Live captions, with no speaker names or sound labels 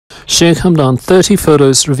Sheikh Hamdan 30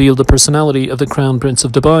 photos reveal the personality of the Crown Prince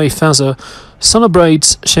of Dubai. Fazza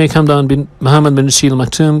celebrates Sheikh Hamdan bin Mohammed bin Rashid Al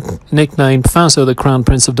Maktoum, nicknamed Fazza, the Crown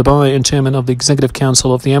Prince of Dubai and Chairman of the Executive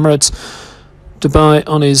Council of the Emirates Dubai,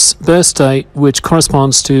 on his birthday, which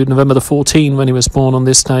corresponds to November the 14th, when he was born on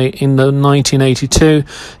this day in 1982.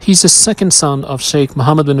 He's the second son of Sheikh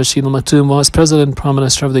Mohammed bin Rashid Al Maktoum, Vice President, Prime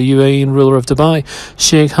Minister of the UAE and ruler of Dubai.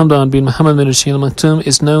 Sheikh Hamdan bin Mohammed bin Rashid Al Maktoum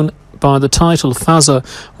is known by the title Fazza,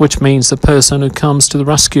 which means the person who comes to the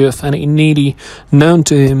rescue of any needy, known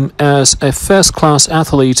to him as a first-class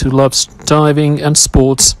athlete who loves diving and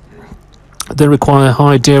sports that require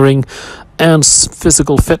high daring and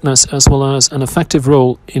physical fitness, as well as an effective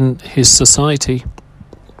role in his society.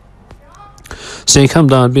 Sheikh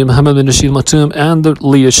Hamdan bin Mohammed bin Rashid Al Maktoum and the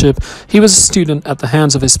leadership. He was a student at the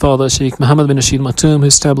hands of his father, Sheikh Mohammed bin Rashid Al Maktoum, who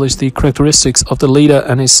established the characteristics of the leader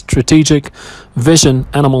and his strategic vision.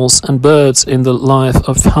 Animals and birds in the life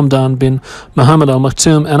of Hamdan bin Mohammed Al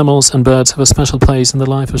Maktoum. Animals and birds have a special place in the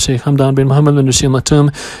life of Sheikh Hamdan bin Mohammed bin Rashid Al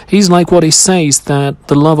Maktoum. He's like what he says, that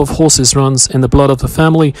the love of horses runs in the blood of the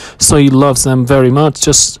family, so he loves them very much.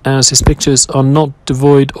 Just as his pictures are not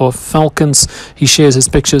devoid of falcons, he shares his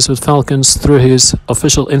pictures with falcons through his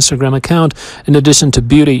official Instagram account. In addition to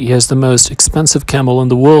beauty, he has the most expensive camel in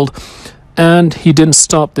the world. And he didn't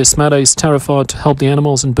stop this matter. He's terrified to help the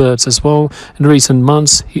animals and birds as well. In recent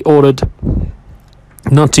months, he ordered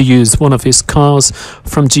not to use one of his cars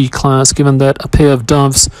from G-Class, given that a pair of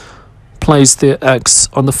doves placed their eggs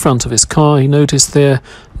on the front of his car. He noticed their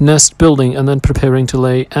nest building and then preparing to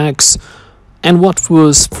lay eggs. And what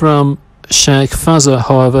was from Sheikh Fazza,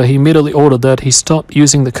 however, he immediately ordered that he stop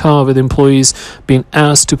using the car, with employees being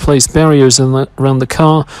asked to place barriers around the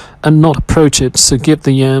car and not approach it, so give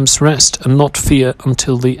the yams rest and not fear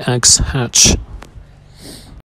until the eggs hatch.